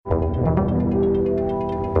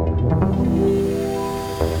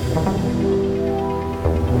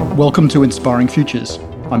Welcome to Inspiring Futures.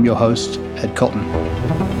 I'm your host, Ed Cotton.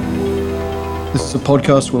 This is a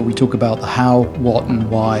podcast where we talk about the how, what,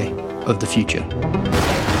 and why of the future.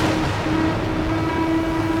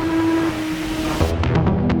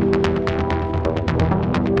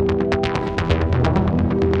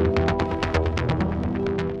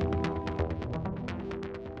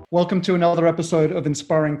 Welcome to another episode of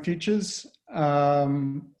Inspiring Futures.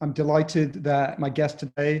 I'm delighted that my guest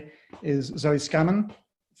today is Zoe Scammon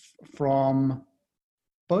from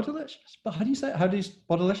Bodelicious. But how do you say it?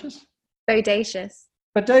 Bodelicious? Bodacious.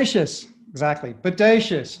 Bodacious, exactly.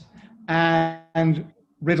 Bodacious and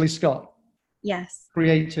Ridley Scott. Yes.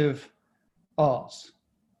 Creative Arts,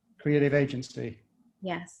 Creative Agency.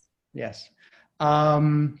 Yes. Yes.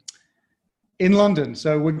 In London.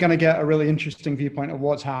 So we're going to get a really interesting viewpoint of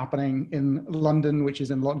what's happening in London, which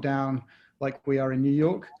is in lockdown like we are in New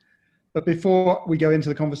York. But before we go into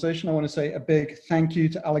the conversation, I want to say a big thank you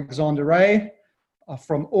to Alexander Ray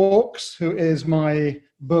from Orcs, who is my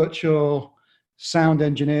virtual sound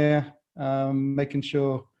engineer, making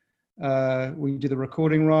sure we do the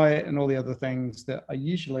recording right and all the other things that I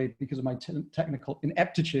usually, because of my technical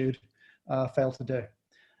ineptitude, fail to do.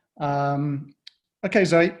 Okay,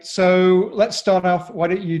 Zoe, so let's start off. Why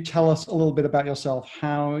don't you tell us a little bit about yourself,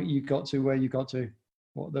 how you got to where you got to,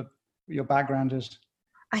 what your background is?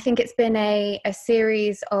 I think it's been a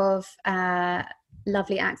series of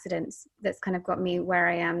lovely accidents that's kind of got me where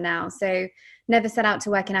I am now. So never set out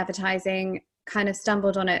to work in advertising, kind of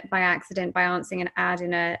stumbled on it by accident by answering an ad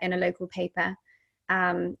in a local paper.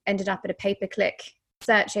 Ended up at a pay-per-click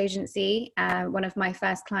search agency. One of my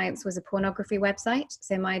first clients was a pornography website.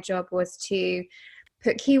 So my job was to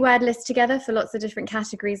put keyword lists together for lots of different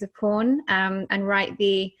categories of porn and write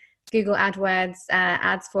the Google AdWords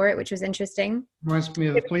ads for it, which was interesting. Reminds me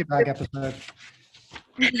of a Fleabag episode.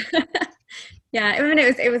 Yeah, I mean,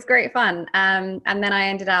 it was great fun. And then I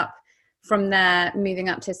ended up from there moving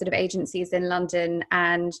up to sort of agencies in London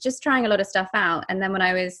and just trying a lot of stuff out. And then when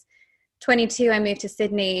I was 22, I moved to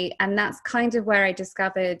Sydney, and that's kind of where I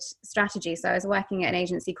discovered strategy. So I was working at an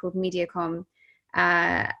agency called Mediacom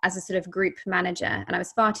as a sort of group manager, and I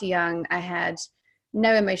was far too young. I had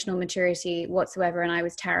no emotional maturity whatsoever, and I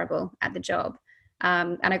was terrible at the job.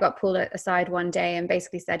 And I got pulled aside one day and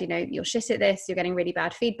basically said, you're shit at this, you're getting really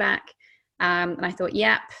bad feedback. And I thought,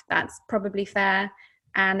 yep, that's probably fair.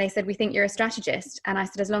 And they said, we think you're a strategist. And I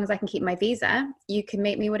said, as long as I can keep my visa, you can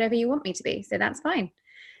make me whatever you want me to be. So that's fine.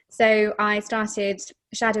 So I started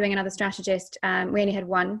shadowing another strategist. We only had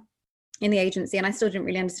one in the agency, and I still didn't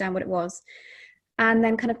really understand what it was. And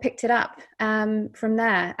then kind of picked it up from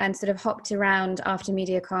there and sort of hopped around after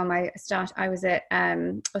Mediacom. I was at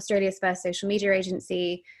Australia's first social media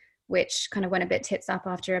agency, which kind of went a bit tits up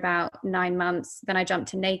after about 9 months. Then I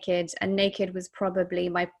jumped to Naked, and Naked was probably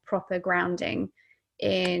my proper grounding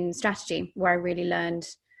in strategy, where I really learned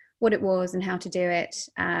what it was and how to do it.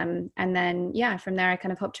 And then, from there, I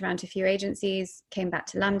kind of hopped around to a few agencies, came back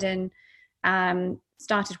to London,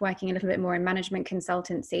 started working a little bit more in management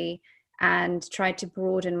consultancy, and tried to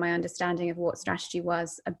broaden my understanding of what strategy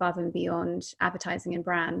was above and beyond advertising and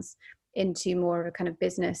brands into more of a kind of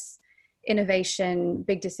business innovation,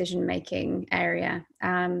 big decision making area.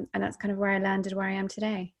 And that's kind of where I landed where I am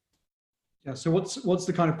today. Yeah. So what's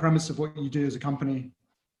the kind of premise of what you do as a company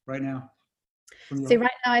right now? So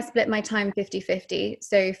right now I split my time 50-50.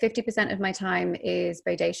 So 50% of my time is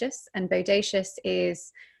Bodacious, and Bodacious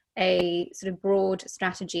is a sort of broad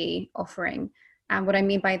strategy offering. And what I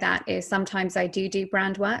mean by that is sometimes I do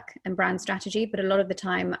brand work and brand strategy, but a lot of the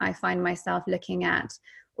time I find myself looking at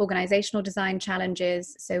organizational design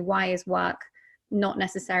challenges. So why is work not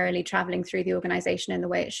necessarily traveling through the organization in the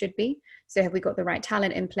way it should be? So have we got the right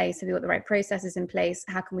talent in place? Have we got the right processes in place?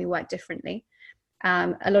 How can we work differently?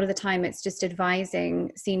 A lot of the time it's just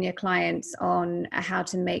advising senior clients on how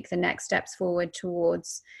to make the next steps forward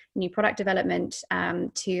towards new product development,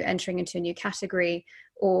 to entering into a new category,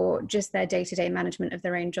 or just their day-to-day management of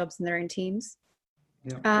their own jobs and their own teams.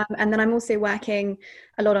 Yeah. And then I'm also working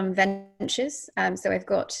a lot on ventures. So I've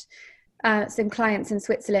got some clients in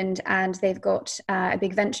Switzerland, and they've got a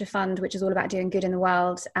big venture fund, which is all about doing good in the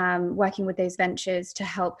world, working with those ventures to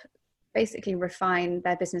help basically refine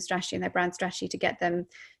their business strategy and their brand strategy to get them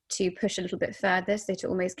to push a little bit further, so to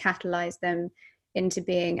almost catalyze them into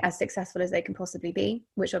being as successful as they can possibly be,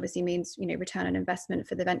 which obviously means, return on investment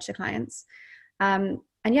for the venture clients.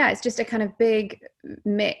 And it's just a kind of big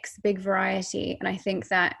mix, big variety. And I think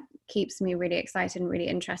that keeps me really excited and really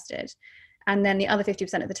interested. And then the other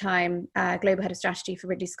 50% of the time, global head of strategy for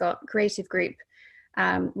Ridley Scott Creative Group,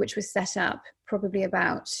 which was set up probably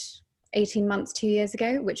about 18 months, 2 years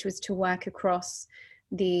ago, which was to work across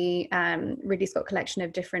the Ridley Scott collection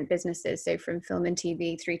of different businesses, so from film and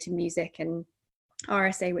TV through to music and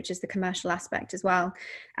RSA, which is the commercial aspect as well.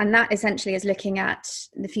 And that essentially is looking at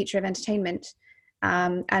the future of entertainment.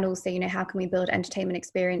 And also, you know, how can we build entertainment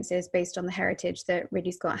experiences based on the heritage that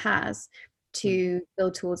Ridley Scott has to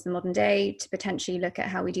build towards the modern day, to potentially look at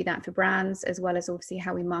how we do that for brands, as well as obviously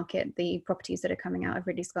how we market the properties that are coming out of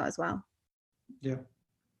Ridley Scott as well. Yeah.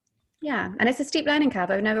 Yeah. And it's a steep learning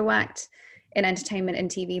curve. I've never worked in entertainment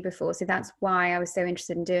and TV before. So that's why I was so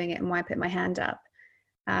interested in doing it and why I put my hand up.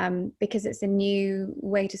 Because it's a new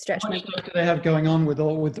way to stretch What stuff do they have going on with the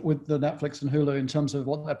Netflix and Hulu in terms of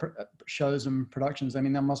what their shows and productions? I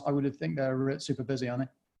mean, I would think they're super busy, aren't they?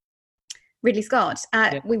 Ridley Scott.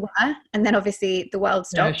 We were, and then obviously the world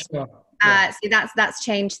stopped. Yeah, sure. Yeah. So that's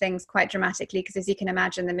changed things quite dramatically, because as you can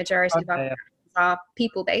imagine, the majority of our programs are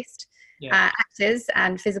people-based, actors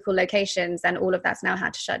and physical locations, and all of that's now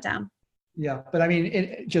had to shut down. Yeah, but I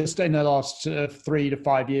mean, just in the last 3 to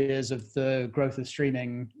 5 years of the growth of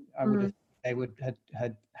streaming, I would have,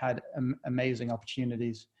 had amazing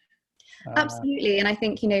opportunities. Absolutely. And I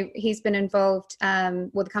think, you know, he's been involved,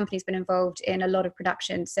 the company's been involved in a lot of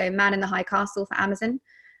production. So Man in the High Castle for Amazon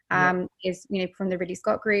is, you know, from the Ridley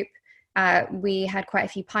Scott group. We had quite a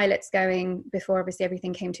few pilots going before obviously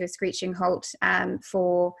everything came to a screeching halt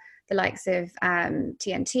for the likes of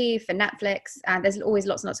TNT, for Netflix. There's always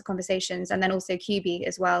lots and lots of conversations. And then also Quibi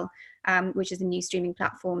as well, which is a new streaming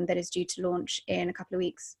platform that is due to launch in a couple of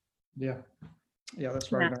weeks. Yeah. Yeah, that's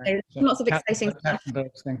very nice. So lots of exciting stuff.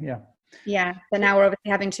 Yeah, but now we're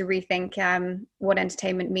obviously having to rethink what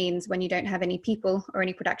entertainment means when you don't have any people or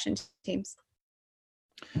any production teams.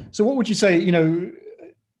 So what would you say, you know,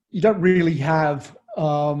 you don't really have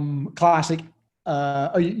classic,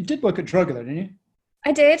 you did work at Droga though, didn't you?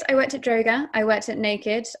 I did. I worked at Droga. I worked at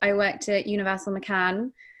Naked. I worked at Universal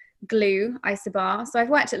McCann, Glue, Isobar. So I've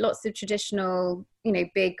worked at lots of traditional, you know,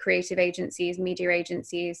 big creative agencies, media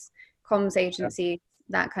agencies, comms agencies,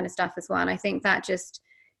 that kind of stuff as well. And I think that just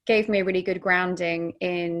gave me a really good grounding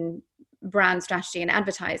in brand strategy and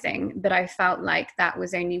advertising. But I felt like that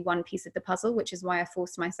was only one piece of the puzzle, which is why I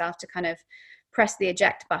forced myself to kind of press the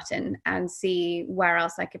eject button and see where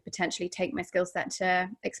else I could potentially take my skill set to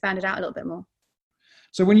expand it out a little bit more.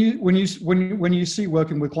 So when you see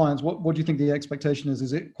working with clients, what do you think the expectation is?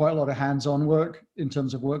 Is it quite a lot of hands-on work in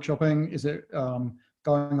terms of workshopping? Is it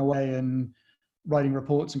going away and writing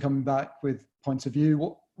reports and coming back with points of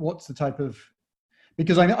view? What's the type of,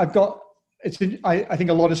 because I think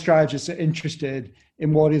a lot of strategists are interested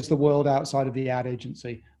in what is the world outside of the ad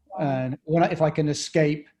agency, and if I can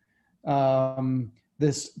escape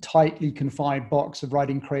this tightly confined box of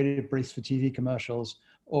writing creative briefs for TV commercials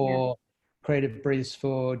or creative briefs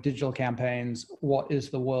for digital campaigns, what is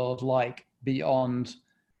the world like beyond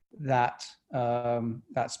that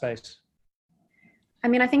space? I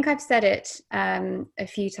mean, I think I've said it a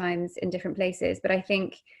few times in different places, but I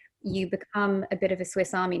think you become a bit of a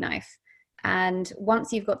Swiss Army knife. And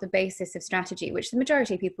once you've got the basis of strategy, which the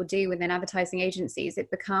majority of people do within advertising agencies, it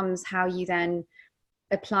becomes how you then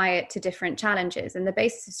apply it to different challenges. And the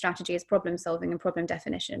basis of strategy is problem solving and problem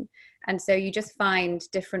definition. And so you just find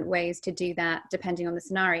different ways to do that depending on the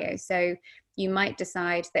scenario. So you might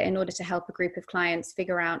decide that in order to help a group of clients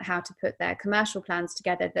figure out how to put their commercial plans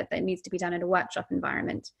together, that needs to be done in a workshop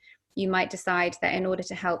environment. You might decide that in order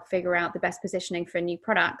to help figure out the best positioning for new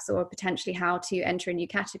products or potentially how to enter a new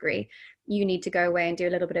category, you need to go away and do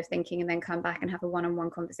a little bit of thinking and then come back and have a one-on-one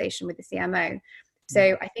conversation with the CMO.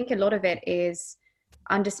 So I think a lot of it is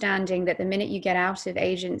understanding that the minute you get out of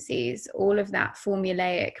agencies, all of that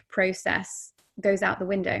formulaic process goes out the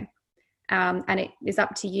window. And it is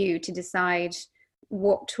up to you to decide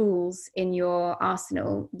what tools in your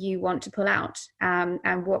arsenal you want to pull out,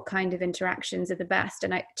 and what kind of interactions are the best.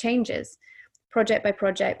 And it changes project by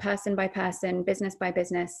project, person by person, business by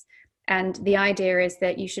business. And the idea is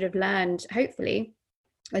that you should have learned, hopefully,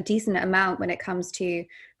 a decent amount when it comes to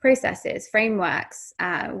processes, frameworks,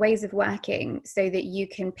 ways of working, so that you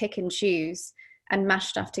can pick and choose and mash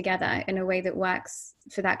stuff together in a way that works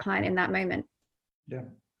for that client in that moment. Yeah,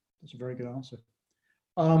 that's a very good answer.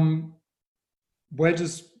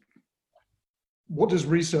 What does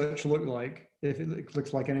research look like, if it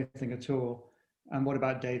looks like anything at all? And what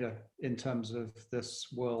about data in terms of this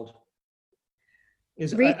world?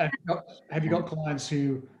 Have you got clients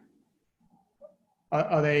who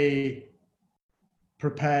are they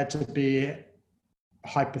prepared to be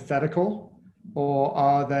hypothetical, or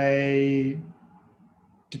are they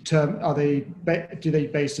do they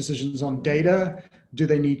base decisions on data? Do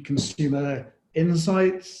they need consumer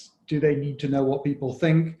insights? Do they need to know what people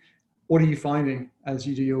think? what are you finding as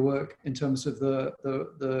you do your work in terms of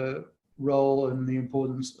the role and the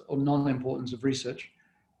importance or non-importance of research?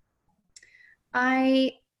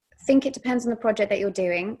 I think it depends on the project that you're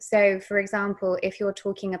doing. So, for example, if you're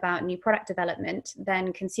talking about new product development,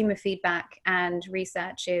 then consumer feedback and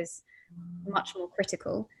research is much more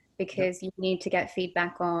critical, because you need to get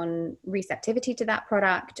feedback on receptivity to that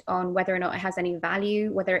product, on whether or not it has any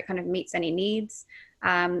value, whether it kind of meets any needs.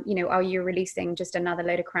 Are you releasing just another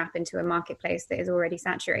load of crap into a marketplace that is already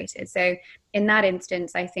saturated? So in that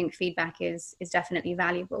instance, I think feedback is definitely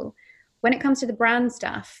valuable. When it comes to the brand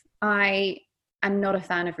stuff, I am not a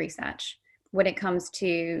fan of research when it comes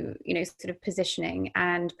to, sort of positioning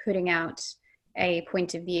and putting out a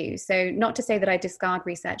point of view. So not to say that I discard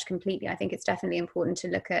research completely. I think it's definitely important to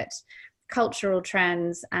look at cultural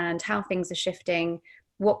trends and how things are shifting,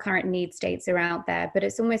 what current need states are out there, but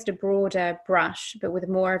it's almost a broader brush, but with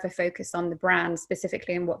more of a focus on the brand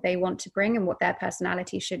specifically and what they want to bring and what their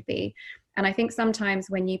personality should be. And I think sometimes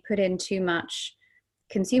when you put in too much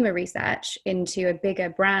consumer research into a bigger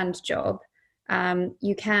brand job,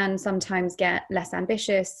 you can sometimes get less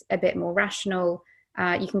ambitious, a bit more rational.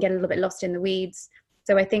 You can get a little bit lost in the weeds.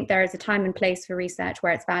 So I think there is a time and place for research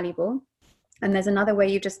where it's valuable. And there's another way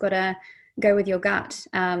you've just got to go with your gut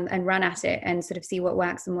and run at it and sort of see what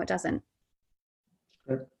works and what doesn't.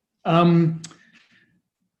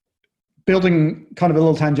 Building kind of a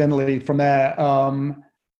little tangentially from there,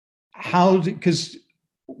 because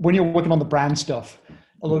when you're working on the brand stuff,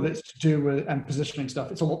 a lot of it's to do with, and positioning stuff,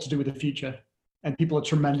 it's a lot to do with the future. And people are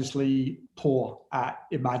tremendously poor at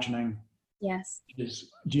imagining. Yes. Do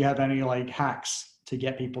you have any like hacks to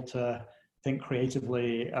get people to think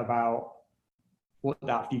creatively about what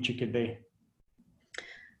that future could be?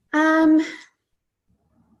 Because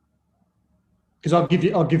I'll give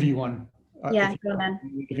you one. Yeah, go on.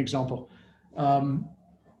 Give an example.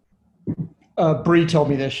 Bree told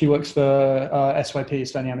me this. She works for SYP,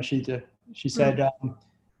 Stone Yamashita. She said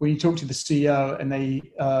when you talk to the CEO and they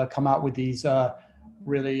come out with these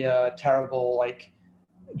really terrible, like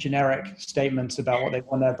generic statements about what they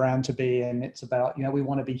want their brand to be, and it's about, we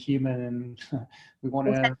want to be human and we want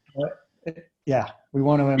to we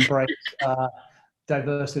want to embrace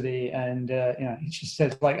diversity, and she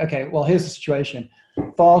says, like, okay, well, here's the situation.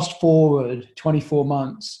 Fast forward 24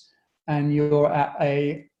 months and you're at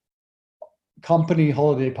a company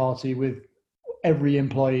holiday party with every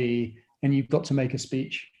employee, and you've got to make a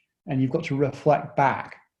speech and you've got to reflect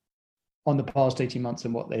back on the past 18 months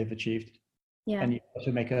and what they've achieved. Yeah. And you have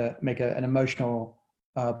to make an emotional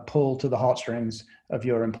pull to the heartstrings of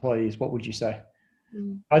your employees. What would you say?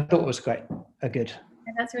 I thought it was quite good.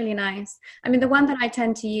 That's really nice. I mean, the one that I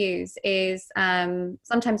tend to use is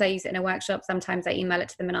sometimes I use it in a workshop, sometimes I email it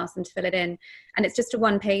to them and ask them to fill it in. And it's just a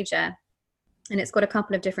one pager and it's got a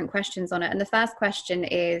couple of different questions on it. And the first question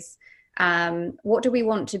is, what do we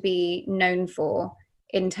want to be known for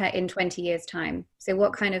in 20 years time? So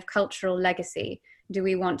what kind of cultural legacy do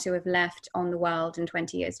we want to have left on the world in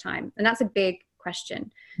 20 years time? And that's a big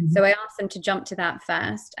question. So I ask them to jump to that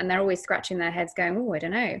first, and they're always scratching their heads going, oh, I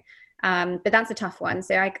don't know. But that's a tough one.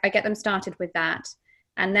 So I get them started with that.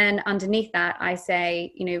 And then underneath that, I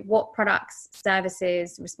say, what products,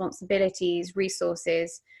 services, responsibilities,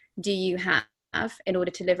 resources do you have in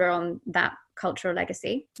order to deliver on that cultural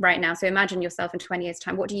legacy right now? So imagine yourself in 20 years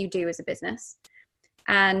time. What do you do as a business?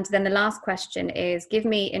 And then the last question is, give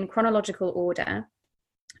me in chronological order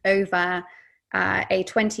over a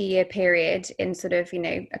 20-year period in sort of,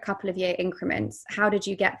 a couple of year increments. How did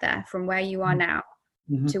you get there from where you are now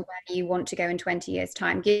to where you want to go in 20 years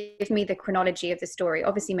time? Give me the chronology of the story.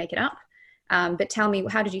 Obviously make it up, but tell me,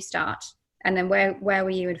 how did you start? And then where were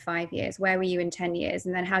you in 5 years? Where were you in 10 years?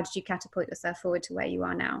 And then how did you catapult yourself forward to where you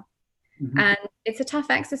are now? And it's a tough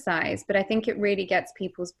exercise, but I think it really gets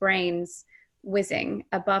people's brains whizzing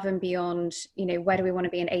above and beyond, where do we want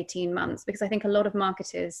to be in 18 months? Because I think a lot of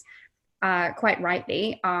marketers, quite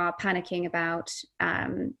rightly, are panicking about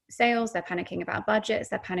sales, they're panicking about budgets,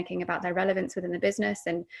 they're panicking about their relevance within the business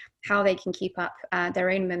and how they can keep up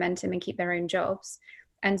their own momentum and keep their own jobs.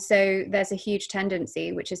 And so there's a huge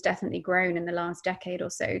tendency, which has definitely grown in the last decade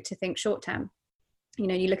or so, to think short term.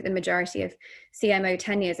 You look at the majority of CMO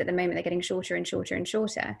tenures at the moment, they're getting shorter and shorter and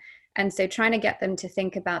shorter. And so trying to get them to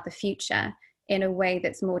think about the future in a way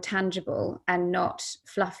that's more tangible and not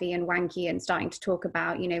fluffy and wanky and starting to talk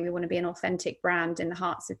about, we want to be an authentic brand in the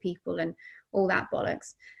hearts of people and all that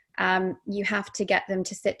bollocks. You have to get them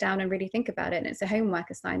to sit down and really think about it. And it's a homework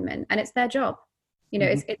assignment and it's their job.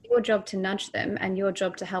 It's your job to nudge them and your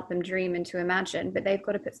job to help them dream and to imagine, but they've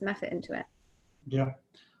got to put some effort into it. Yeah.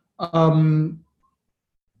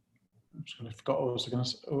 just going to forgot what I was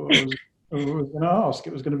going to ask.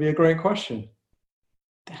 It was going to be a great question.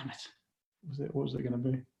 Damn it! What was it going to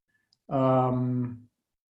be?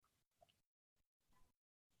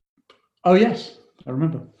 Oh yes, I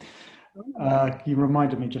remember. You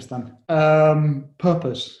reminded me just then.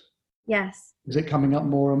 Purpose. Yes. Is it coming up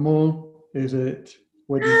more and more? Is it?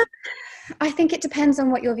 I think it depends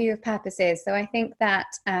on what your view of purpose is. So I think that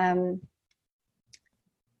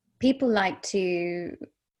people like to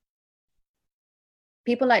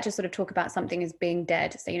sort of talk about something as being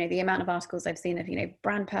dead. So, the amount of articles I've seen of,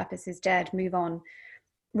 brand purpose is dead, move on.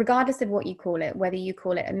 Regardless of what you call it, whether you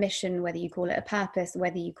call it a mission, whether you call it a purpose,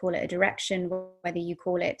 whether you call it a direction, whether you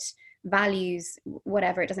call it values,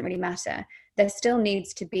 whatever, it doesn't really matter. There still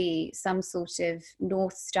needs to be some sort of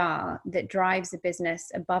North Star that drives a business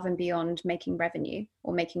above and beyond making revenue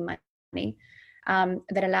or making money,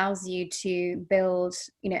 that allows you to build,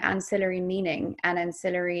 ancillary meaning and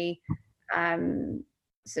ancillary,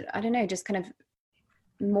 so I don't know, just kind of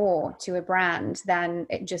more to a brand than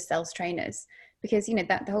it just sells trainers. Because,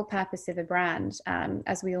 that the whole purpose of a brand,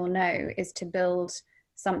 as we all know, is to build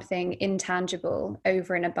something intangible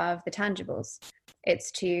over and above the tangibles.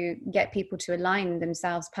 It's to get people to align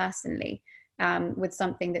themselves personally with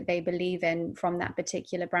something that they believe in from that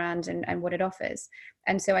particular brand and what it offers.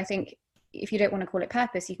 And so I think if you don't want to call it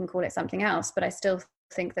purpose, you can call it something else. But I still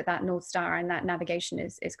think that North Star and that navigation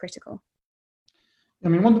is critical. I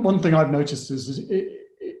mean, one thing I've noticed is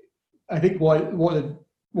I think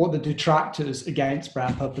what the detractors against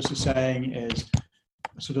brand purpose are saying is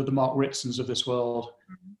sort of the Mark Ritsons of this world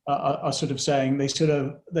are sort of saying they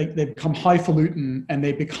become highfalutin and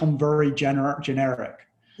they become very generic.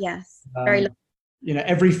 Yes, very.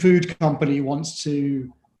 Every food company wants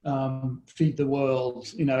to feed the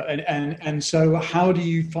world. And so how do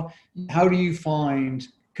you find,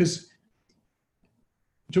 because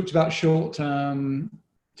we talked about short term,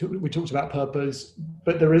 we talked about purpose,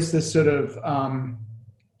 but there is this sort of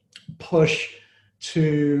push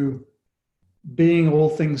to being all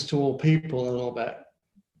things to all people a little bit,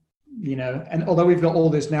 and although we've got all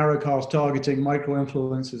this narrowcast targeting, micro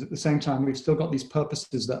influencers, at the same time we've still got these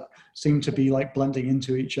purposes that seem to be like blending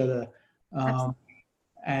into each other,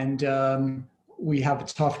 and we have a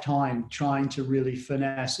tough time trying to really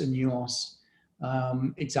finesse and nuance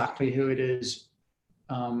exactly who it is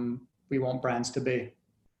we want brands to be.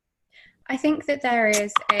 I think that there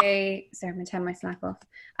is sorry, I'm going to turn my Slack off.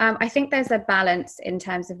 I think there's a balance in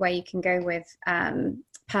terms of where you can go with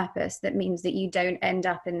purpose that means that you don't end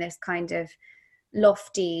up in this kind of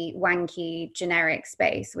lofty, wanky, generic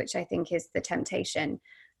space, which I think is the temptation.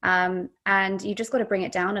 And you just got to bring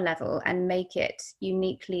it down a level and make it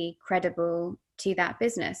uniquely credible to that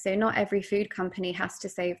business. So not every food company has to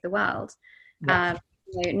save the world. Yeah.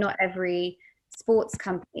 Not every sports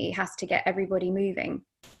company has to get everybody moving.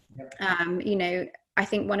 I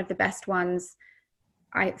think one of the best ones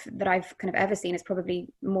that I've kind of ever seen is probably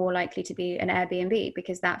more likely to be an Airbnb,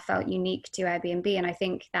 because that felt unique to Airbnb. And I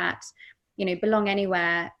think that, Belong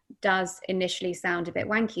Anywhere does initially sound a bit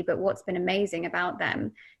wanky, but what's been amazing about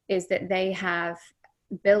them is that they have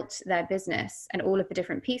built their business and all of the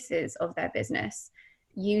different pieces of their business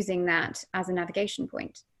using that as a navigation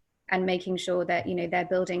point and making sure that, they're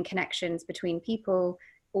building connections between people.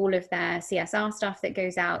 All of their CSR stuff that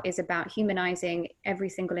goes out is about humanizing every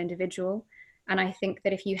single individual. And I think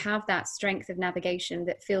that if you have that strength of navigation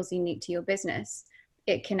that feels unique to your business,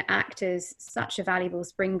 it can act as such a valuable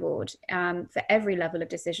springboard for every level of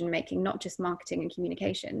decision making, not just marketing and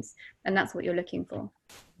communications. And that's what you're looking for.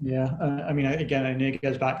 Yeah, again, it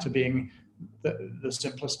goes back to being the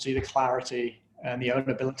simplicity, the clarity, and the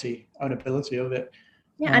ownability of it.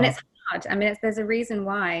 Yeah, and it's hard. There's a reason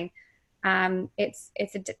why it's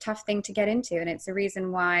a tough thing to get into, and it's a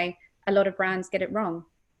reason why a lot of brands get it wrong.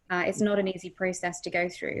 It's not an easy process to go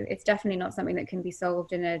through. It's definitely not something that can be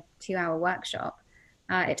solved in a 2-hour workshop.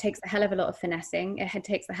 It takes a hell of a lot of finessing. It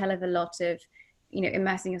takes a hell of a lot of,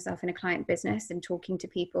 immersing yourself in a client business and talking to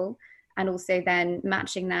people, and also then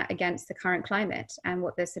matching that against the current climate and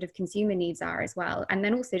what the sort of consumer needs are as well. And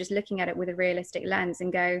then also just looking at it with a realistic lens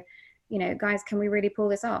and go, guys, can we really pull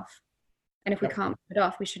this off? And if we can't pull it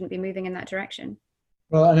off, we shouldn't be moving in that direction.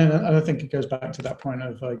 Well, and I think it goes back to that point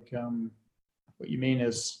of what you mean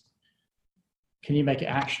is, can you make it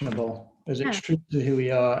actionable? Is it true to who we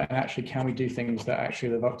are? And actually, can we do things that actually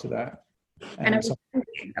live up to that? And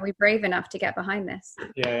are we brave enough to get behind this?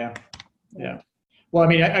 Yeah. Well,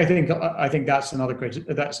 I think that's another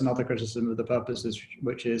criticism of the purpose,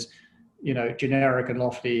 which is, generic and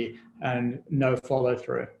lofty and no follow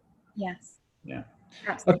through. Yes. Yeah.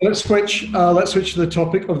 Absolutely. Okay, let's switch to the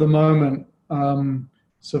topic of the moment.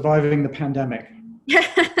 Surviving the pandemic.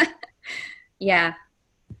 Yeah,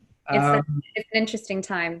 Um, it's an interesting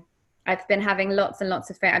time. I've been having lots and lots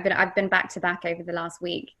of I've been back to back over the last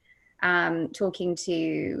week, talking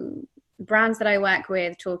to brands that I work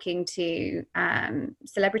with, talking to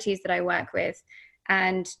celebrities that I work with,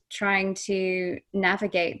 and trying to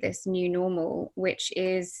navigate this new normal, which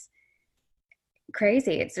is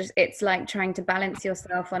crazy. It's like trying to balance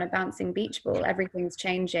yourself on a bouncing beach ball. Everything's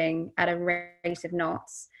changing at a rate of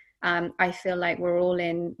knots. I feel like we're all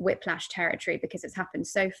in whiplash territory because it's happened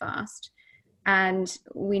so fast, and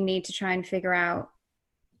we need to try and figure out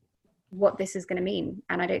what this is going to mean.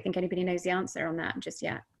 And I don't think anybody knows the answer on that just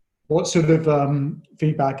yet. what sort of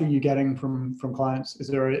feedback are you getting from clients? Is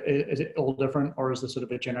it all different, or is there sort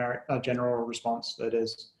of a general response that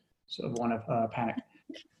is sort of one of panic?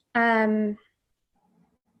 I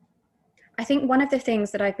think one of the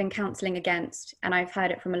things that I've been counseling against, and I've heard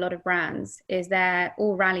it from a lot of brands, is they're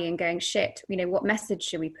all rallying going, shit, what message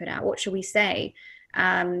should we put out? What should we say?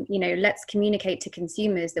 Let's communicate to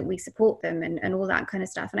consumers that we support them and all that kind of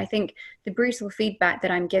stuff. And I think the brutal feedback that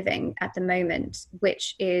I'm giving at the moment,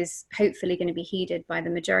 which is hopefully going to be heeded by the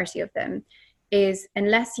majority of them, is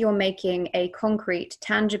unless you're making a concrete,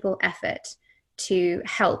 tangible effort to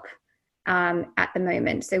help at the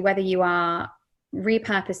moment. So whether you are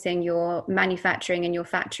repurposing your manufacturing in your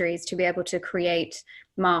factories to be able to create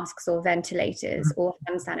masks or ventilators or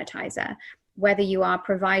hand sanitizer, whether you are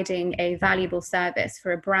providing a valuable service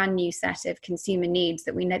for a brand new set of consumer needs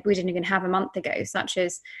that we didn't even have a month ago, such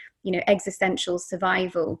as existential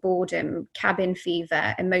survival, boredom, cabin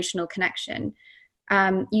fever, emotional connection,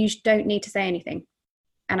 you don't need to say anything.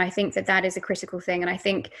 And I think that is a critical thing. And I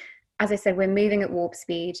think, as I said, we're moving at warp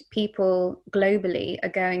speed. People globally are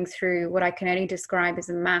going through what I can only describe as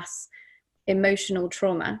a mass emotional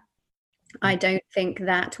trauma. I don't think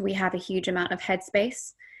that we have a huge amount of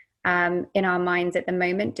headspace in our minds at the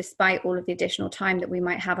moment, despite all of the additional time that we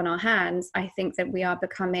might have on our hands. I think that we are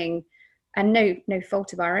becoming, and no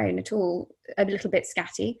fault of our own at all, a little bit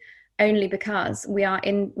scatty, only because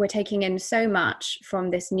we're taking in so much from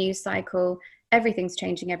this news cycle. Everything's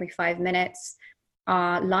changing every 5 minutes.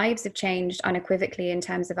 Our lives have changed unequivocally in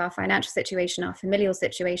terms of our financial situation, our familial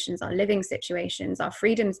situations, our living situations, our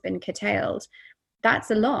freedom's been curtailed.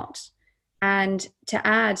 That's a lot. And to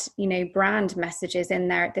add, brand messages in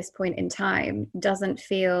there at this point in time doesn't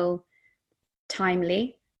feel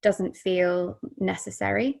timely, doesn't feel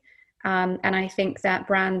necessary. And I think that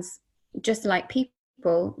brands, just like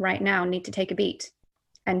people right now, need to take a beat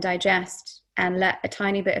and digest and let a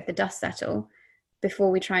tiny bit of the dust settle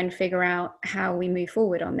before we try and figure out how we move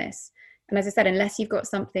forward on this. And as I said, unless you've got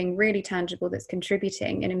something really tangible that's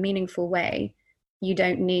contributing in a meaningful way, you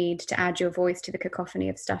don't need to add your voice to the cacophony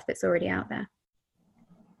of stuff that's already out there.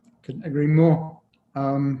 Couldn't agree more.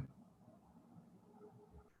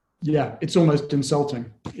 Yeah, it's almost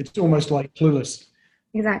insulting. It's almost like Clueless.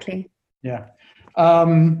 Exactly. Yeah.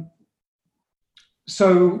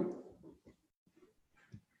 So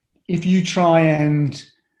if you try and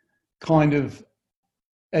kind of,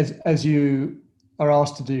 as you are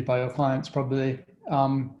asked to do by your clients, probably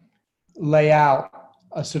lay out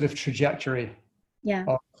a sort of trajectory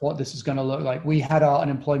of what this is going to look like. We had our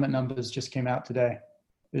unemployment numbers just came out today.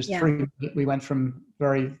 There's we went from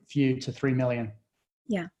very few to 3 million.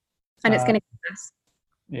 Yeah. And it's going to get us.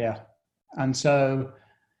 Yeah. And so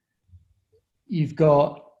you've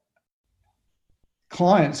got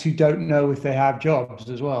clients who don't know if they have jobs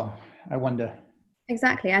as well, I wonder.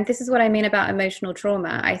 Exactly. And this is what I mean about emotional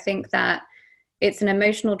trauma. I think that it's an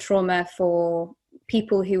emotional trauma for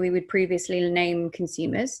people who we would previously name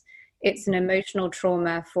consumers. It's an emotional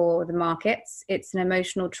trauma for the markets. It's an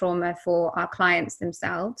emotional trauma for our clients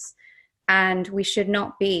themselves. And we should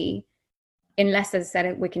not be, unless, as I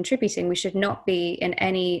said, we're contributing, we should not be in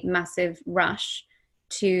any massive rush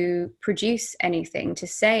to produce anything, to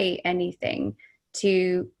say anything,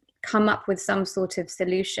 to come up with some sort of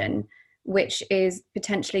solution which is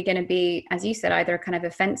potentially going to be, as you said, either kind of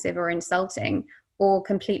offensive or insulting or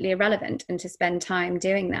completely irrelevant, and to spend time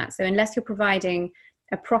doing that. So unless you're providing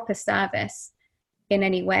a proper service in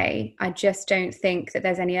any way, I just don't think that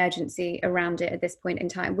there's any urgency around it at this point in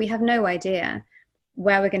time. We have no idea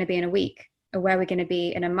where we're going to be in a week or where we're going to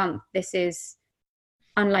be in a month. This is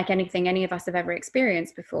unlike anything any of us have ever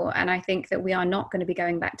experienced before. And I think that we are not going to be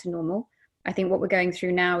going back to normal. I think what we're going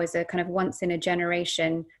through now is a kind of once in a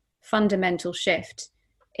generation fundamental shift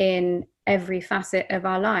in every facet of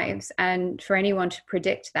our lives. And for anyone to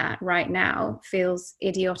predict that right now feels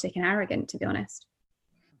idiotic and arrogant, to be honest.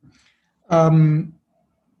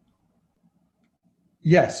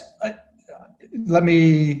 Yes. Let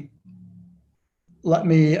me let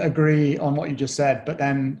me agree on what you just said, but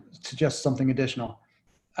then suggest something additional.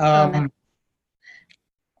 Oh, no.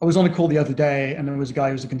 I was on a call the other day, and there was a guy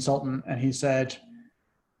who was a consultant, and he said,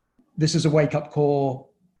 this is a wake-up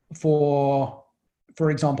call for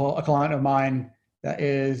example, a client of mine that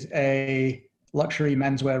is a luxury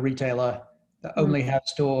menswear retailer that only had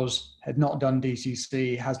stores, had not done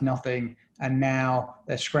DCC, has nothing, and now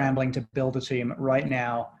they're scrambling to build a team right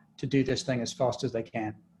now to do this thing as fast as they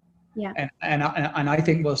can. Yeah. And I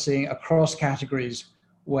think we're seeing across categories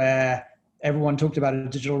where everyone talked about a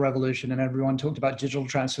digital revolution and everyone talked about digital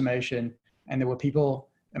transformation, and there were people,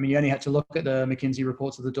 I mean, you only had to look at the McKinsey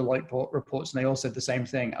reports or the Deloitte reports, and they all said the same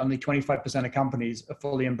thing. Only 25% of companies have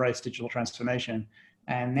fully embraced digital transformation.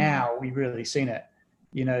 And now we've really seen it.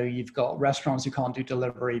 You know, you've got restaurants who can't do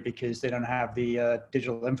delivery because they don't have the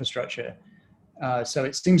digital infrastructure. So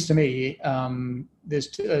it seems to me there's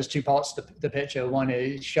two parts to the picture. One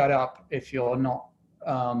is shut up if you're not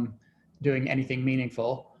doing anything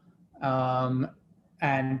meaningful.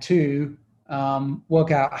 And two,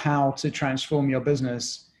 work out how to transform your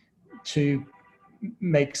business to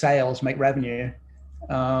make sales, make revenue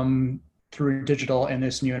through digital in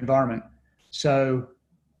this new environment. So,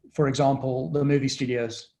 for example, the movie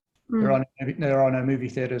studios, there are no movie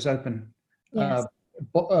theaters open. Yes.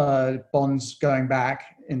 Bonds going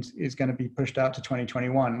back is going to be pushed out to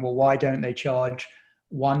 2021. Well, why don't they charge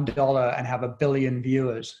 $1 and have 1 billion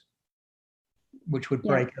viewers, which would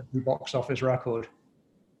break the box office record?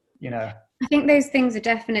 You know, I think those things are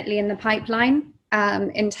definitely in the pipeline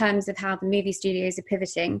in terms of how the movie studios are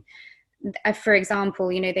pivoting. For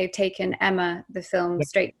example, you know, they've taken Emma, the film,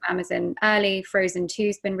 straight to Amazon early. Frozen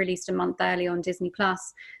 2's been released a month early on Disney+.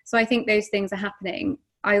 So I think those things are happening.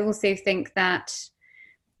 I also think that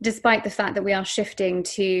despite the fact that we are shifting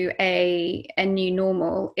to a new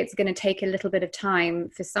normal, it's going to take a little bit of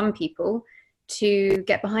time for some people to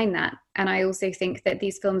get behind that. And I also think that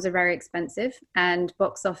these films are very expensive, and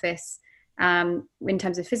box office, in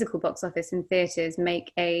terms of physical box office in theaters,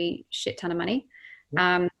 make a shit ton of money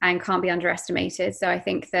and can't be underestimated. So I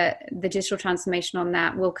think that the digital transformation on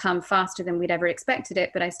that will come faster than we'd ever expected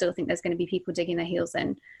it, but I still think there's going to be people digging their heels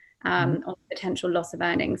in on potential loss of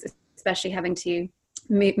earnings, especially having to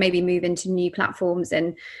maybe move into new platforms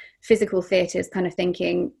and physical theaters, kind of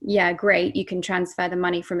thinking, yeah, great, you can transfer the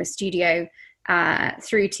money from a studio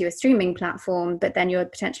through to a streaming platform, but then you're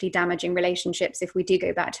potentially damaging relationships if we do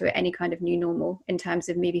go back to any kind of new normal in terms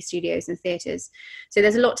of movie studios and theaters. So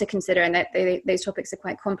there's a lot to consider, and that those topics are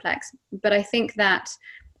quite complex. But I think that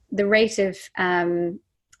the rate of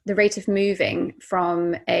moving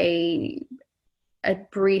from a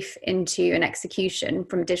brief into an execution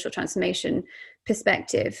from a digital transformation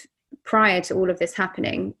perspective, prior to all of this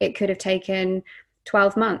happening, it could have taken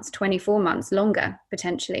 12 months, 24 months, longer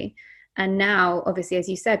potentially. And now, obviously, as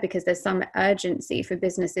you said, because there's some urgency for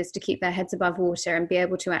businesses to keep their heads above water and be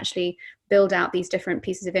able to actually build out these different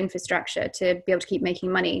pieces of infrastructure to be able to keep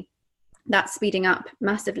making money, that's speeding up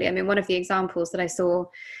massively. I mean, one of the examples that I saw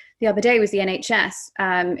the other day was the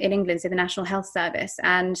NHS in England, so the National Health Service.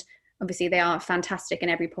 And obviously they are fantastic in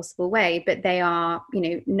every possible way, but they are, you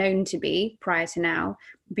know, known to be, prior to now,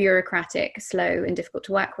 bureaucratic, slow, and difficult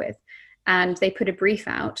to work with. And they put a brief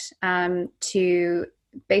out to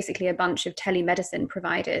basically a bunch of telemedicine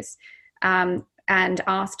providers and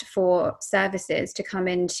asked for services to come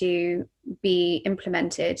in to be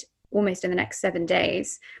implemented almost in the next 7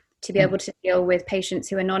 days to be able to deal with patients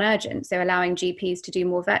who are non-urgent. So allowing GPs to do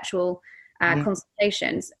more virtual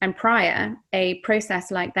consultations. And prior, a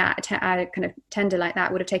process like that, a kind of tender like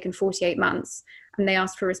that, would have taken 48 months, and they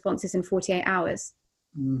asked for responses in 48 hours.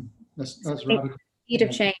 That's radical. Speed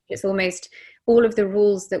of change. It's almost all of the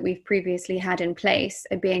rules that we've previously had in place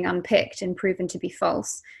are being unpicked and proven to be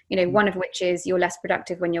false. You know, one of which is you're less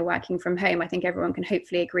productive when you're working from home. I think everyone can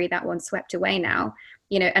hopefully agree that one's swept away now.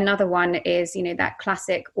 You know, another one is, you know, that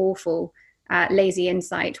classic awful lazy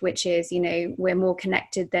insight, which is, you know, we're more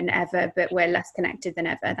connected than ever, but we're less connected than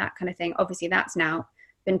ever, that kind of thing. Obviously, that's now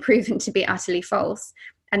been proven to be utterly false.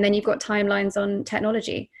 And then you've got timelines on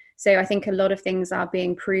technology. So I think a lot of things are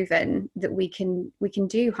being proven that we can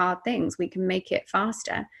do hard things, we can make it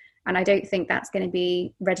faster. And I don't think that's going to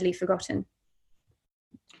be readily forgotten.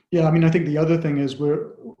 Yeah, I mean, I think the other thing is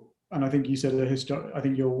and I think you said I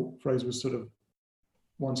think your phrase was sort of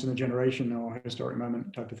once in a generation or a historic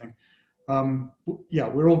moment type of thing. Yeah,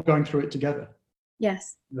 we're all going through it together.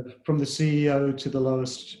 Yes. From the CEO to the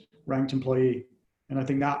lowest ranked employee. And I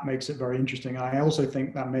think that makes it very interesting. I also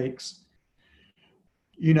think that makes,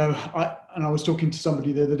 you know, I was talking to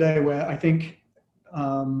somebody the other day where I think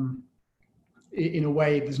in a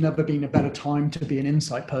way there's never been a better time to be an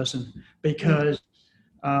insight person, because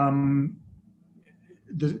um,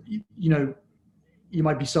 you know, you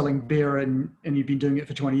might be selling beer and you've been doing it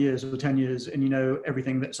for 20 years or 10 years and you know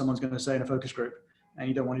everything that someone's going to say in a focus group and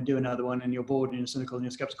you don't want to do another one and you're bored and you're cynical and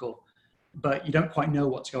you're skeptical, but you don't quite know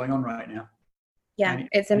what's going on right now. Yeah,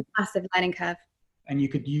 it's a massive learning curve. And you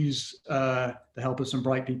could use the help of some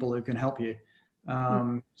bright people who can help you.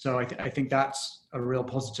 So I think that's a real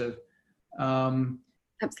positive.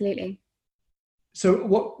 Absolutely. So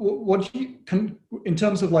what do you can, in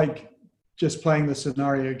terms of like just playing the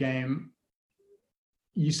scenario game,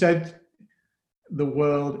 you said the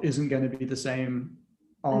world isn't going to be the same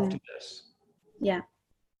after this. Yeah.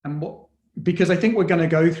 And because I think we're going to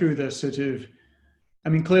go through this sort of, I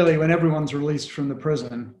mean, clearly when everyone's released from the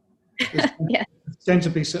prison, yeah, tend to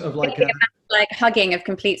be sort of like like hugging of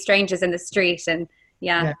complete strangers in the street, and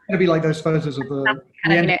yeah, it's going to be like those photos of the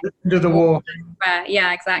end of the war.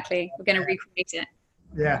 Yeah, exactly. We're going to recreate it.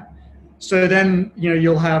 Yeah. So then, you know,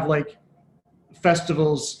 you'll have like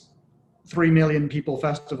festivals, 3 million people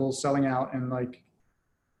festivals selling out in like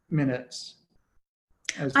minutes.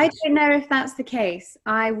 I don't know if that's the case.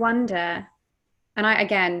 I wonder, and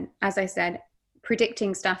again, as I said,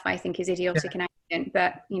 predicting stuff I think is idiotic and arrogant,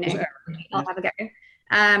 but you know, I'll have a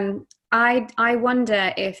go. I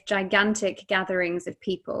wonder if gigantic gatherings of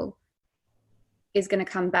people is going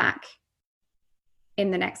to come back in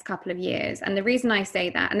the next couple of years. And the reason I say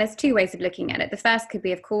that, and there's two ways of looking at it. The first could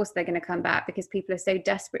be, of course, they're going to come back because people are so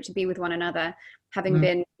desperate to be with one another, having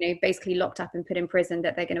been, you know, basically locked up and put in prison,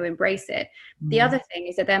 that they're going to embrace it. The other thing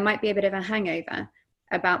is that there might be a bit of a hangover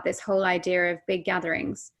about this whole idea of big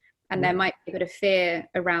gatherings, and there might be a bit of fear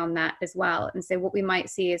around that as well. And so what we might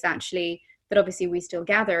see is actually that obviously we still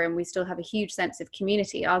gather and we still have a huge sense of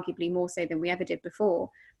community, arguably more so than we ever did before.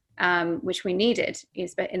 Which we needed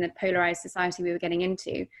is in the polarized society we were getting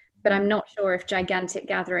into. But I'm not sure if gigantic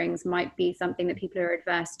gatherings might be something that people are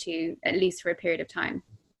adverse to, at least for a period of time.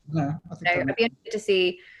 No, I think so I'd be interested to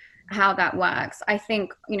see how that works. I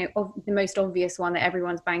think, you know, the most obvious one that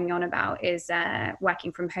everyone's banging on about is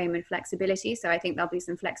working from home and flexibility. So I think there'll be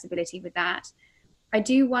some flexibility with that. I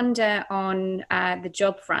do wonder on the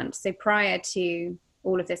job front. So prior to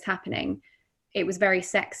all of this happening, it was very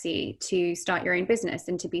sexy to start your own business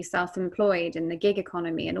and to be self-employed and the gig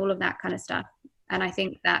economy and all of that kind of stuff. And I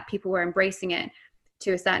think that people were embracing it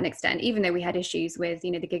to a certain extent, even though we had issues with,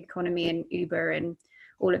 you know, the gig economy and Uber and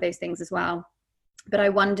all of those things as well. But I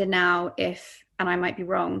wonder now if, and I might be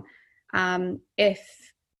wrong,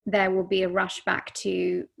 if there will be a rush back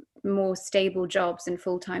to more stable jobs and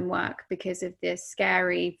full-time work because of this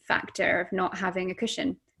scary factor of not having a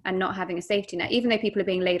cushion and not having a safety net. Even though people are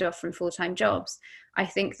being laid off from full-time jobs, I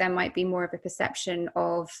think there might be more of a perception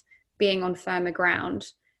of being on firmer ground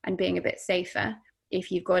and being a bit safer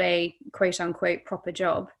if you've got a quote unquote proper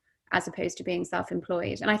job, as opposed to being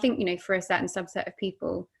self-employed. And I think, you know, for a certain subset of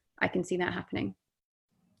people, I can see that happening.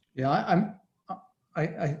 Yeah,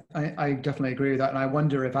 I definitely agree with that. And I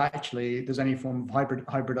wonder if actually there's any form of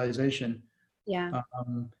hybridization. Yeah.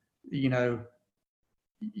 You know,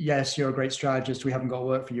 yes, you're a great strategist. We haven't got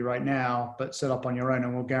work for you right now, but set up on your own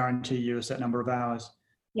and we'll guarantee you a set number of hours.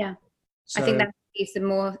 Yeah. So, I think that's some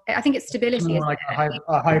more, I think it's stability. More like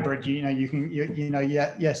a hybrid, you know,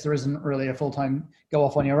 yes, there isn't really a full-time go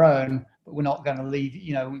off on your own, but we're not going to leave,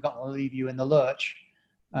 you know, we're not going to leave you in the lurch.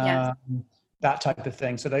 Yes. That type of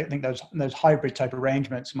thing. So I think those hybrid type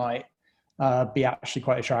arrangements might be actually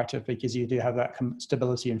quite attractive because you do have that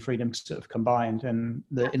stability and freedom sort of combined. And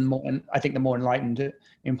I think the more enlightened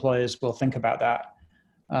employers will think about that.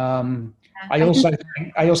 I also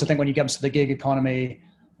think when you get to the gig economy,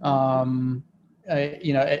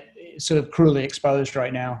 you know, it's sort of cruelly exposed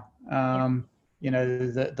right now. You know,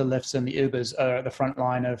 the Lyfts and the Ubers are at the front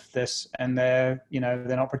line of this, and they're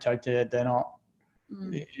not protected. They're not.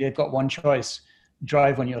 They've got one choice: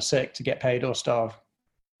 drive when you're sick to get paid or starve.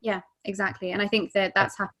 Yeah, exactly. And I think that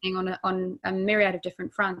that's happening on a myriad of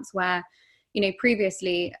different fronts where, you know,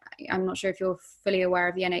 previously, I'm not sure if you're fully aware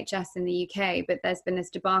of the NHS in the UK, but there's been this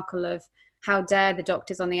debacle of how dare the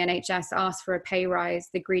doctors on the NHS ask for a pay rise,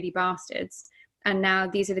 the greedy bastards. And now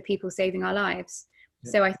these are the people saving our lives.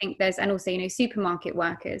 Yeah. So I think and also, you know, supermarket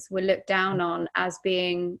workers were looked down on as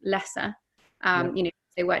being lesser, you know,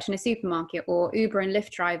 they worked in a supermarket, or Uber and Lyft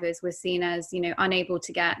drivers were seen as, you know, unable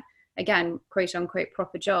to get, again, quote unquote,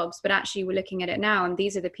 proper jobs. But actually we're looking at it now, and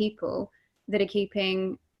these are the people that are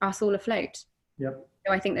keeping us all afloat. Yep.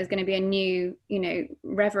 So I think there's going to be a new, you know,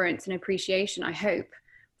 reverence and appreciation, I hope,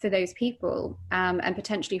 for those people, and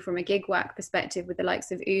potentially from a gig work perspective with the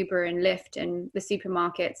likes of Uber and Lyft and the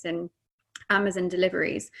supermarkets and Amazon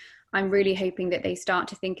deliveries. I'm really hoping that they start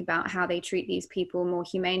to think about how they treat these people more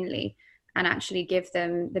humanely, and actually give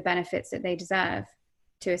them the benefits that they deserve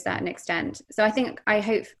to a certain extent. So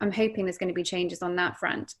I'm hoping there's going to be changes on that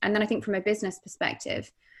front. And then I think from a business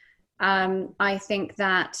perspective, I think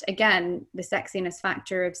that, again, the sexiness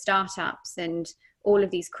factor of startups and all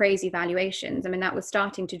of these crazy valuations, I mean, that was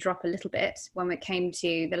starting to drop a little bit when it came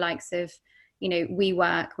to the likes of,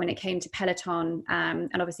 WeWork, when it came to Peloton,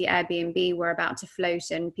 and obviously Airbnb were about to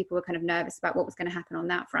float, and people were kind of nervous about what was going to happen on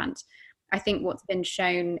that front. I think what's been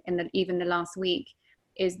shown even the last week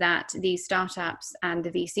is that these startups and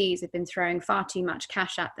the VCs have been throwing far too much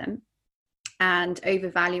cash at them and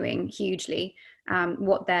overvaluing hugely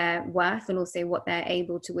what they're worth and also what they're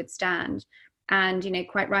able to withstand. And,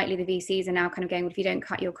 quite rightly, the VCs are now kind of going, well, if you don't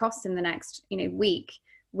cut your costs in the next, week,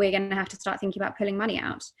 we're going to have to start thinking about pulling money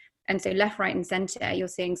out. And so left, right, and center, you're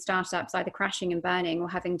seeing startups either crashing and burning or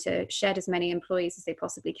having to shed as many employees as they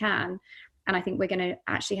possibly can. And I think we're going to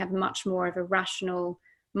actually have much more of a rational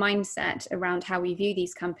mindset around how we view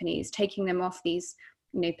these companies, taking them off these,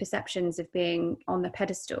 perceptions of being on the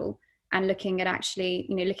pedestal, and looking at actually,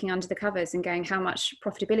 looking under the covers and going, how much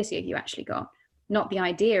profitability have you actually got? Not the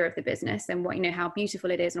idea of the business and what, how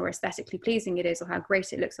beautiful it is or aesthetically pleasing it is or how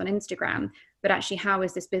great it looks on Instagram, but actually, how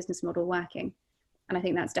is this business model working? And I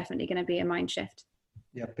think that's definitely going to be a mind shift.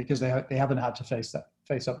 Yeah, because they haven't had to face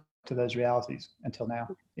up to those realities until now.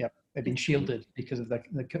 Yeah, they've been shielded because of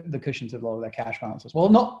the cushions of a lot of their cash balances. Well,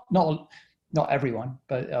 not everyone,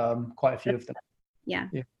 but quite a few of them. Yeah.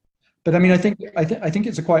 But I mean, I think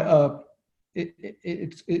it's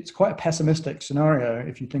it's quite a pessimistic scenario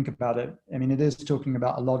if you think about it. I mean, it is talking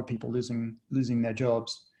about a lot of people losing their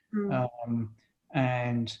jobs,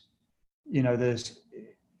 and there's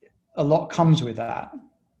a lot comes with that.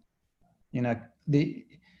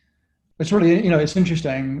 It's really, it's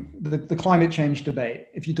interesting, the climate change debate.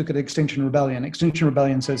 If you look at Extinction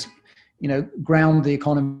Rebellion says, ground the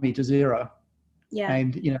economy to zero. Yeah.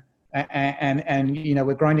 And, and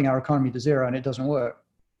we're grinding our economy to zero and it doesn't work.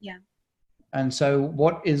 Yeah. And so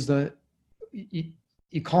what is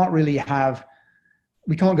you can't really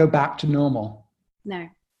we can't go back to normal. No.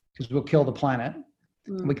 Because we'll kill the planet.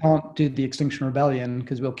 We can't do the Extinction Rebellion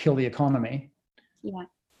because we'll kill the economy. Yeah.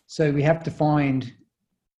 So we have to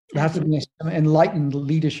there has to be some enlightened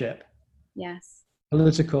leadership. Yes.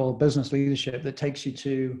 Political business leadership that takes you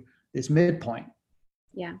to this midpoint.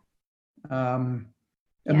 Yeah. And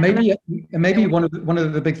maybe one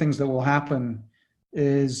of the big things that will happen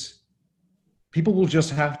is people will just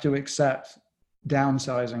have to accept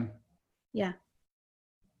downsizing. Yeah.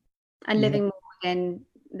 And living more within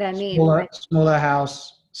their means. Smaller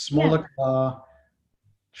house, smaller car,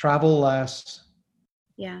 travel less.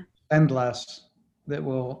 Yeah. Spend less. That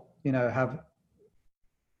will, have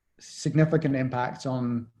significant impacts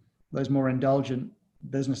on those more indulgent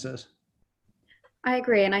businesses. I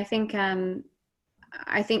agree. And I think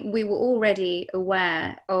we were already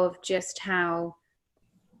aware of just how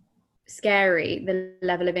scary the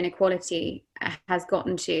level of inequality has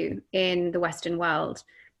gotten to in the Western world.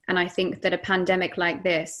 And I think that a pandemic like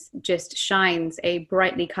this just shines a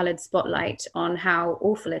brightly colored spotlight on how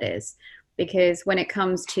awful it is. Because when it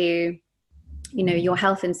comes to, your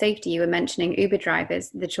health and safety, you were mentioning Uber drivers,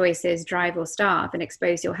 the choice is drive or starve and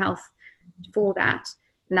expose your health for that.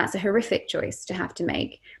 And that's a horrific choice to have to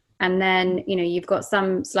make. And then, you've got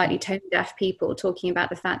some slightly tone deaf people talking about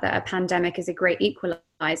the fact that a pandemic is a great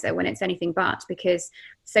equalizer when it's anything but, because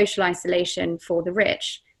social isolation for the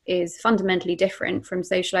rich is fundamentally different from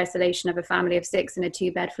social isolation of a family of 6 in a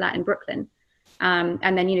 2-bed flat in Brooklyn. And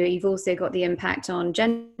then, you've also got the impact on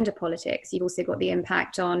gender politics. You've also got the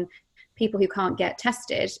impact on people who can't get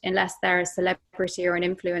tested unless they're a celebrity or an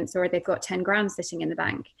influencer or they've got 10 grand sitting in the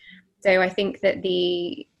bank. So I think that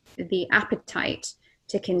the appetite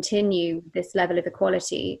to continue this level of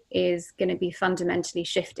equality is going to be fundamentally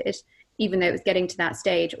shifted. Even though it was getting to that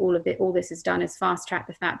stage, all this has done is fast track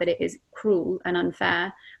the fact that it is cruel and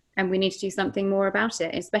unfair, and we need to do something more about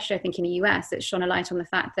it. Especially, I think in the US, it's shone a light on the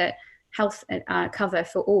fact that health cover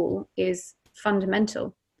for all is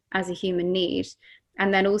fundamental as a human need.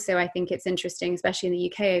 And then also, I think it's interesting, especially in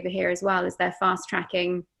the UK over here as well, is they're fast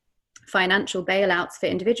tracking financial bailouts for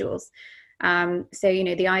individuals. So,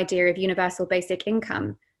 the idea of universal basic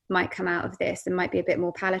income might come out of this and might be a bit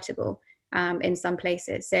more palatable in some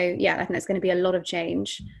places. So, yeah, I think there's going to be a lot of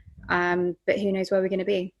change, but who knows where we're going to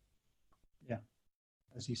be. Yeah,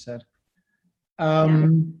 as you said.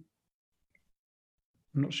 I'm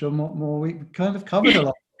not sure more. We kind of covered a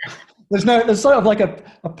lot. There's sort of like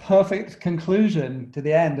a perfect conclusion to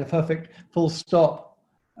the end, a perfect full stop,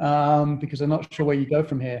 because I'm not sure where you go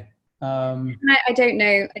from here. I don't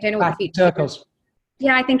know what the future is.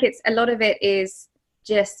 Yeah, I think a lot of it is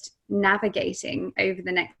just navigating over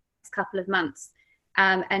the next couple of months,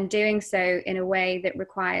 and doing so in a way that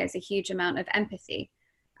requires a huge amount of empathy.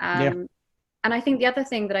 And I think the other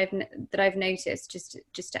thing that I've noticed,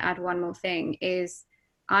 just to add one more thing, is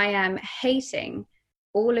I am hating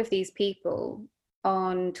all of these people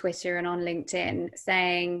on Twitter and on LinkedIn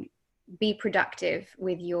saying, be productive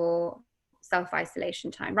with your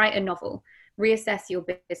self-isolation time, write a novel, reassess your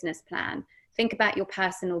business plan, think about your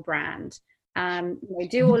personal brand,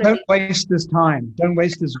 do all of Don't waste this time. Don't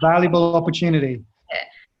waste this valuable opportunity.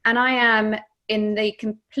 And I am in the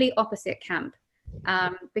complete opposite camp.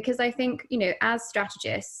 Because I think, as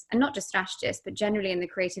strategists, and not just strategists, but generally in the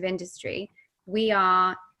creative industry, we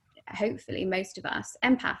are, hopefully most of us,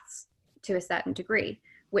 empaths to a certain degree,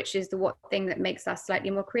 which is the thing that makes us slightly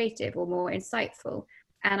more creative or more insightful.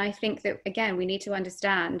 And I think that, again, we need to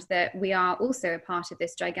understand that we are also a part of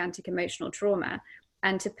this gigantic emotional trauma,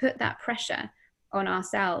 and to put that pressure on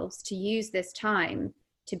ourselves to use this time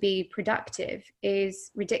to be productive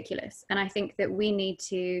is ridiculous. And I think that we need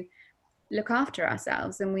to look after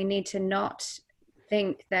ourselves, and we need to not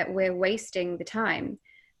think that we're wasting the time.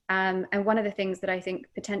 And one of the things that I think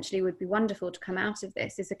potentially would be wonderful to come out of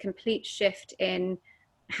this is a complete shift in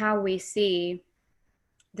how we see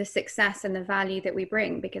the success and the value that we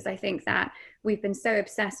bring, because I think that we've been so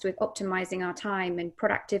obsessed with optimizing our time and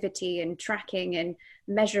productivity and tracking and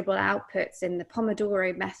measurable outputs and the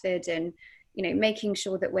Pomodoro method, and making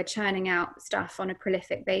sure that we're churning out stuff on a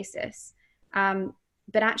prolific basis.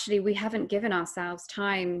 But actually, we haven't given ourselves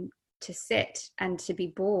time to sit and to be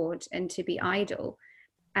bored and to be idle.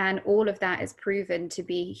 And all of that is proven to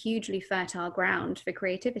be hugely fertile ground for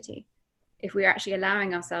creativity, if we're actually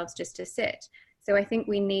allowing ourselves just to sit. So I think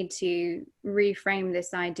we need to reframe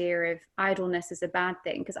this idea of idleness as a bad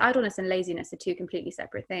thing, because idleness and laziness are two completely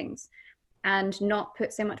separate things, and not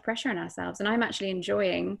put so much pressure on ourselves. And I'm actually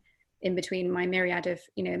enjoying, in between my myriad of,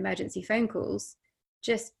 emergency phone calls,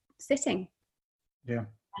 just sitting. Yeah.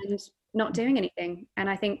 And not doing anything. And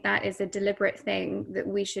I think that is a deliberate thing that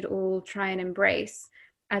we should all try and embrace,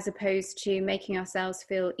 as opposed to making ourselves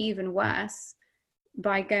feel even worse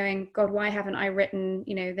by going, God, why haven't I written,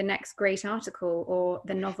 the next great article or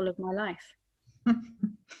the novel of my life?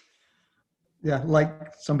 Yeah,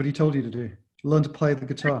 like somebody told you to do. Learn to play the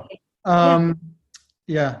guitar.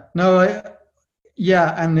 Yeah.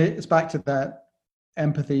 And it's back to that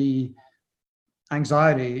empathy,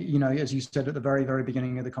 anxiety, as you said at the very, very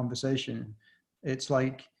beginning of the conversation. It's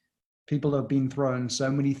like people have been thrown so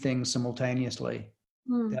many things simultaneously.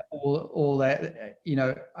 That all that,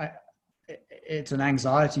 it's an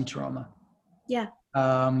anxiety trauma. Yeah.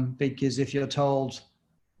 Because if you're told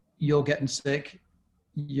you're getting sick,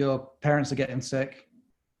 your parents are getting sick,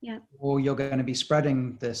 or you're going to be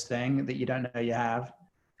spreading this thing that you don't know you have.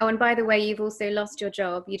 Oh, and by the way, you've also lost your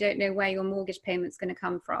job. You don't know where your mortgage payment's going to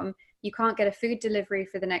come from. You can't get a food delivery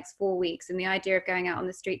for the next 4 weeks. And the idea of going out on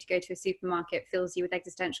the street to go to a supermarket fills you with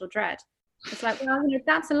existential dread. It's like, well,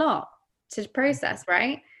 that's a lot to process,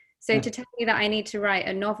 right? So to tell me that I need to write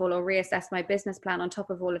a novel or reassess my business plan on top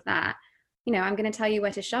of all of that, I'm going to tell you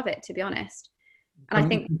where to shove it, to be honest. And I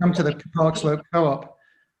think come to the Park Slope Co-op,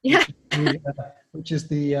 yeah, which is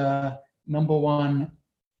the number one,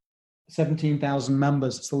 17,000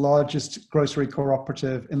 members. It's the largest grocery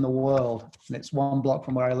cooperative in the world, and it's one block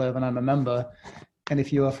from where I live, and I'm a member. And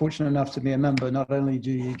if you are fortunate enough to be a member, not only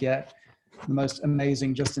do you get the most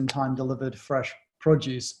amazing just-in-time delivered fresh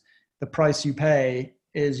produce, the price you pay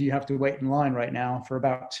is you have to wait in line right now for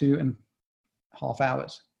about 2.5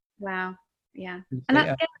 hours. Wow. Yeah. And that's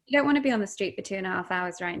good. You don't want to be on the street for 2.5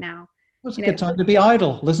 hours right now. It's a good time to be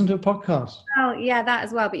idle. Listen to a podcast. Oh, yeah, that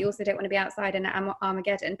as well. But you also don't want to be outside in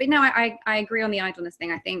Armageddon. But no, I agree on the idleness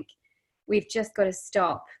thing. I think we've just got to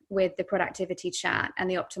stop with the productivity chat and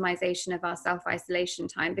the optimization of our self-isolation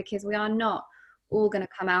time, because we are not all going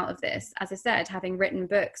to come out of this, as I said, having written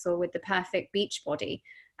books or with the perfect beach body,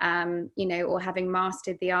 or having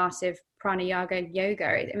mastered the art of pranayama yoga.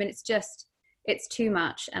 I mean, it's too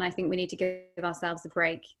much. And I think we need to give ourselves a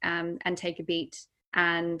break and take a beat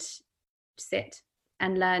and sit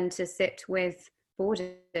and learn to sit with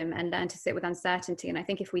boredom and learn to sit with uncertainty. And I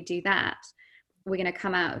think if we do that, we're going to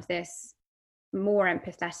come out of this more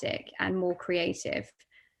empathetic and more creative,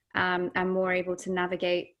 and more able to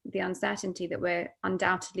navigate the uncertainty that we're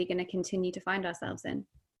undoubtedly going to continue to find ourselves in.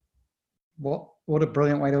 What a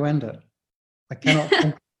brilliant way to end it. I cannot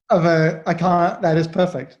think that is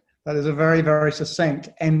perfect. That is a very, very succinct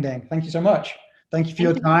ending. Thank you so much. Thank you for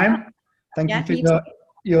your time. Thank you for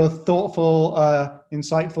your thoughtful,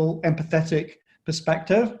 insightful, empathetic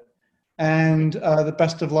perspective, and the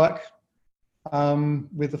best of luck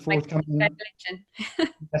with the forthcoming, Congratulations.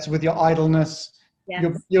 that's with your idleness,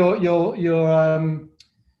 Yes. your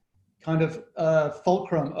kind of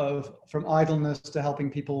fulcrum from idleness to helping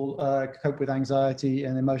people cope with anxiety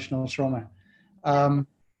and emotional trauma. Fingers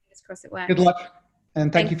crossed it works. Good luck,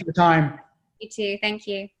 and thank you for your time. You too. Thank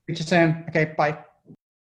you. Speak to you soon. Okay, bye.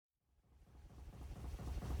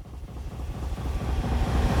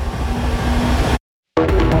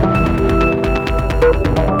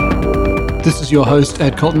 This is your host,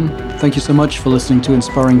 Ed Cotton. Thank you so much for listening to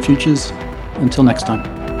Inspiring Futures. Until next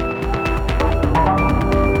time.